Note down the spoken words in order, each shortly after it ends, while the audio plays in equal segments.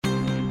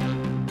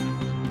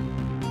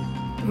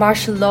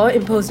Martial law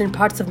imposed in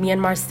parts of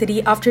Myanmar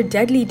City after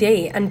deadly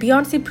day, and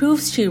Beyoncé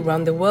proves she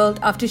run the world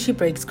after she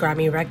breaks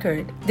Grammy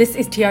record. This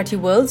is TRT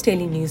World's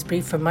daily news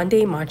brief for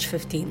Monday, March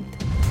 15th.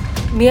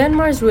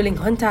 Myanmar's ruling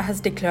junta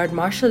has declared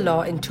martial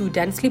law in two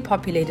densely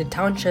populated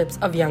townships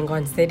of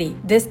Yangon City.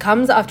 This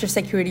comes after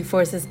security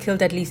forces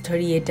killed at least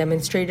 38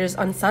 demonstrators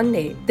on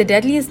Sunday, the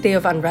deadliest day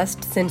of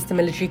unrest since the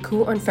military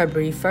coup on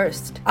February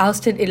 1st.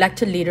 Ousted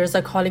elected leaders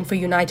are calling for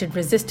united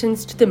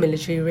resistance to the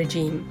military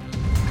regime.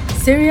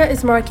 Syria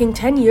is marking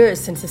 10 years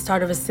since the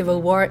start of a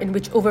civil war in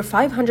which over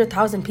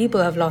 500,000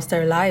 people have lost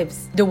their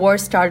lives. The war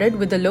started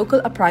with the local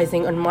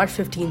uprising on March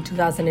 15,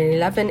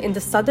 2011 in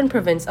the southern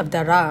province of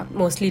Daraa,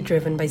 mostly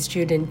driven by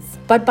students.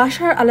 But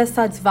Bashar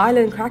al-Assad's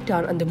violent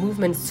crackdown on the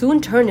movement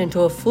soon turned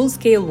into a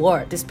full-scale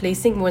war,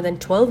 displacing more than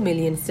 12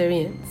 million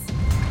Syrians.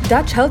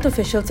 Dutch health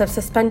officials have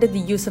suspended the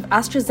use of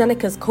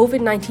AstraZeneca's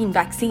COVID-19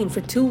 vaccine for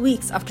 2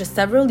 weeks after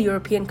several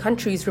European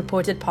countries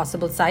reported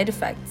possible side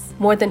effects.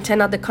 More than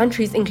 10 other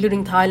countries,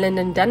 including Thailand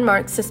and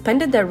Denmark,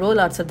 suspended their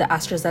rollouts of the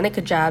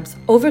AstraZeneca jabs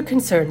over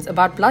concerns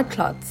about blood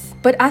clots.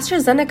 But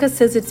AstraZeneca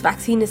says its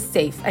vaccine is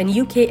safe, and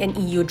UK and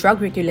EU drug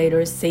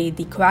regulators say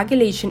the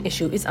coagulation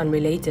issue is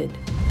unrelated.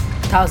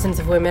 Thousands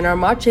of women are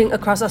marching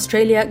across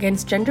Australia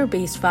against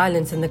gender-based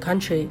violence in the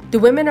country. The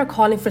women are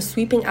calling for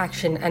sweeping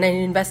action and an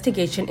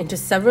investigation into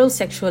several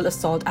sexual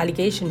assault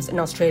allegations in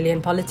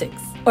Australian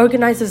politics.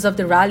 Organisers of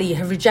the rally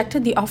have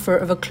rejected the offer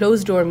of a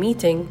closed-door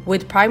meeting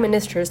with Prime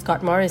Minister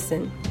Scott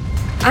Morrison.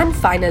 And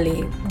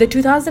finally, the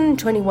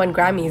 2021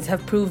 Grammys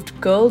have proved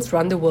girls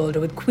run the world,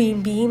 with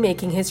Queen Bee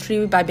making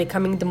history by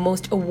becoming the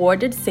most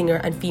awarded singer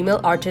and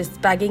female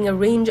artist, bagging a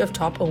range of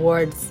top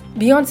awards.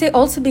 Beyoncé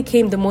also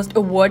became the most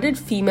awarded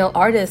female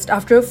artist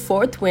after a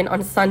fourth win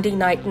on Sunday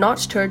night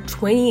notched her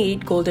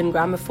 28 golden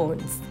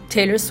gramophones.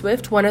 Taylor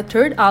Swift won a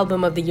third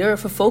album of the year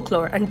for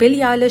Folklore, and Billie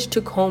Eilish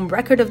took home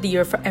record of the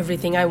year for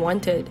Everything I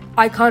Wanted.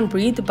 I Can't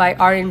Breathe by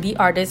R&B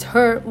artist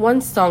Her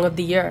won Song of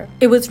the Year.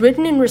 It was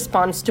written in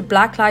response to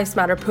Black Lives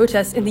Matter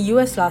protests in the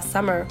US last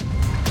summer.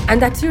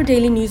 And that's your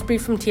daily news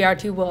brief from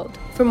TRT World.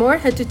 For more,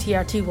 head to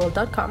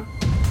trtworld.com.